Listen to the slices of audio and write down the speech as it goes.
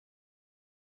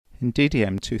In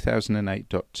DDM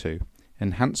 2008.2,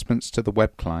 enhancements to the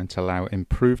web client allow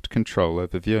improved control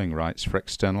over viewing rights for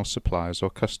external suppliers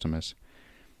or customers.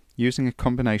 Using a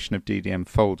combination of DDM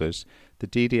folders, the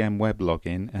DDM web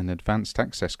login and advanced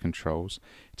access controls,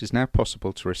 it is now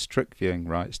possible to restrict viewing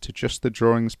rights to just the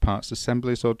drawings, parts,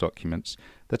 assemblies or documents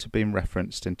that have been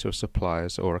referenced into a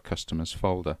supplier's or a customer's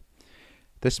folder.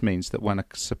 This means that when a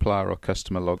supplier or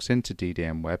customer logs into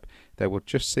DDM Web, they will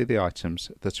just see the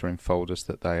items that are in folders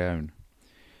that they own.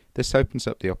 This opens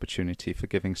up the opportunity for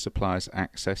giving suppliers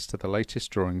access to the latest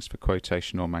drawings for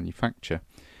quotation or manufacture.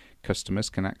 Customers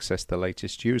can access the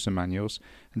latest user manuals,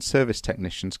 and service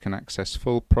technicians can access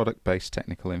full product-based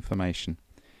technical information.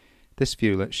 This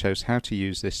viewlet shows how to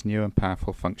use this new and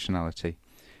powerful functionality.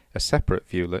 A separate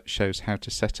viewlet shows how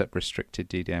to set up restricted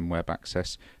DDM web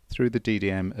access through the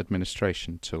DDM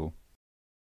administration tool.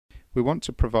 We want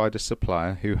to provide a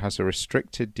supplier who has a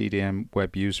restricted DDM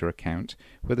web user account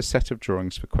with a set of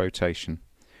drawings for quotation.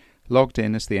 Logged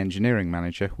in as the engineering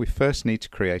manager, we first need to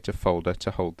create a folder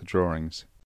to hold the drawings.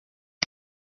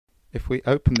 If we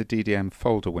open the DDM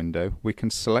folder window, we can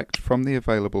select from the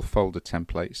available folder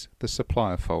templates the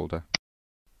supplier folder.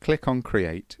 Click on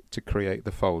Create to create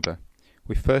the folder.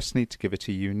 We first need to give it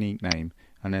a unique name,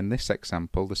 and in this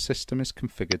example the system is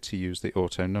configured to use the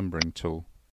auto numbering tool.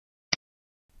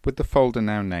 With the folder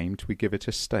now named, we give it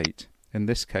a state, in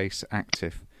this case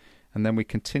active, and then we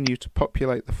continue to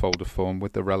populate the folder form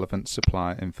with the relevant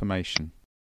supplier information.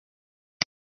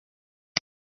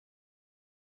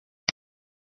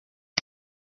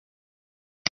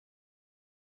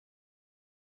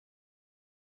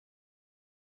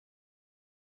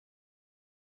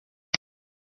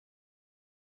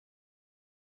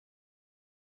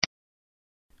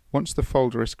 Once the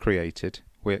folder is created,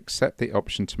 we accept the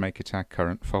option to make it our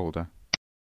current folder.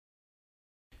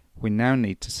 We now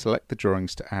need to select the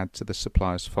drawings to add to the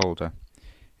supplier's folder.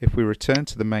 If we return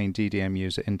to the main DDM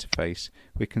user interface,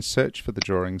 we can search for the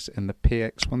drawings in the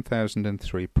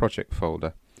PX1003 project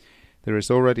folder. There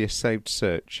is already a saved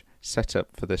search set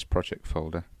up for this project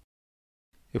folder.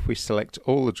 If we select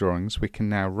all the drawings, we can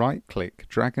now right-click,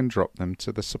 drag and drop them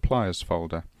to the supplier's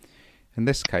folder. In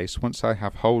this case, once I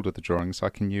have hold of the drawings, I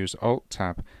can use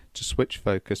Alt-Tab to switch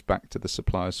focus back to the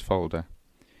supplier's folder.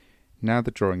 Now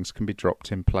the drawings can be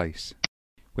dropped in place.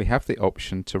 We have the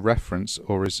option to reference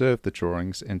or reserve the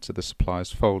drawings into the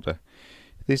supplier's folder.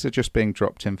 These are just being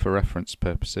dropped in for reference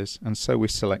purposes, and so we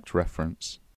select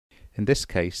Reference. In this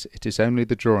case, it is only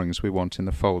the drawings we want in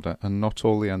the folder and not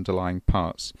all the underlying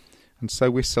parts, and so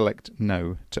we select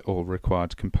No to all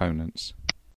required components.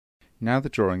 Now the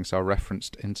drawings are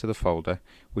referenced into the folder,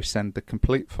 we send the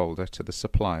complete folder to the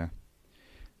supplier.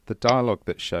 The dialog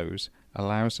that shows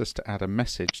allows us to add a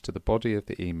message to the body of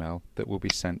the email that will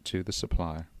be sent to the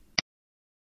supplier.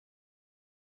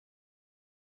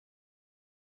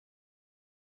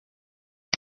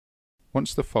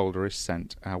 Once the folder is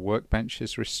sent, our workbench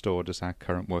is restored as our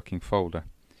current working folder.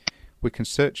 We can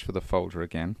search for the folder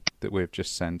again that we have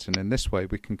just sent, and in this way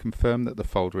we can confirm that the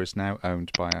folder is now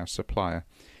owned by our supplier,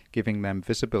 giving them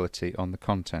visibility on the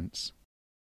contents.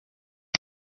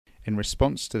 In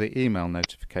response to the email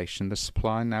notification, the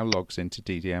supplier now logs into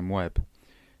DDM Web.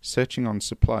 Searching on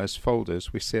supplier's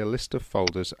folders, we see a list of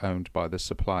folders owned by the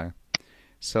supplier.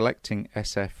 Selecting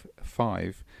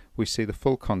SF5, we see the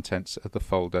full contents of the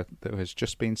folder that has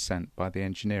just been sent by the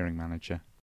engineering manager.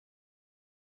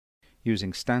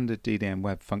 Using standard DDM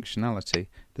Web functionality,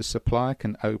 the supplier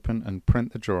can open and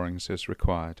print the drawings as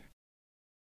required.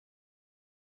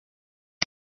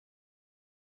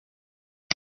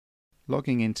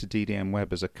 Logging into DDM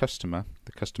Web as a customer,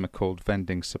 the customer called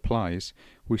Vending Supplies,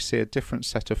 we see a different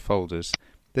set of folders,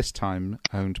 this time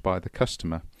owned by the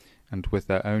customer, and with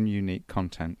their own unique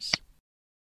contents.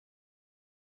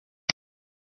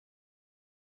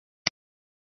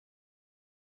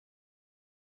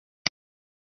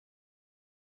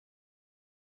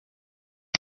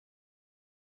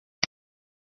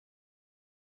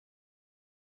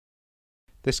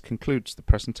 This concludes the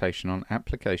presentation on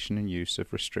application and use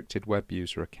of restricted web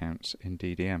user accounts in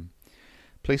DDM.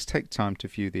 Please take time to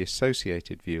view the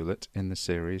associated viewlet in the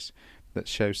series that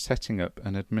shows setting up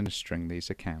and administering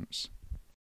these accounts.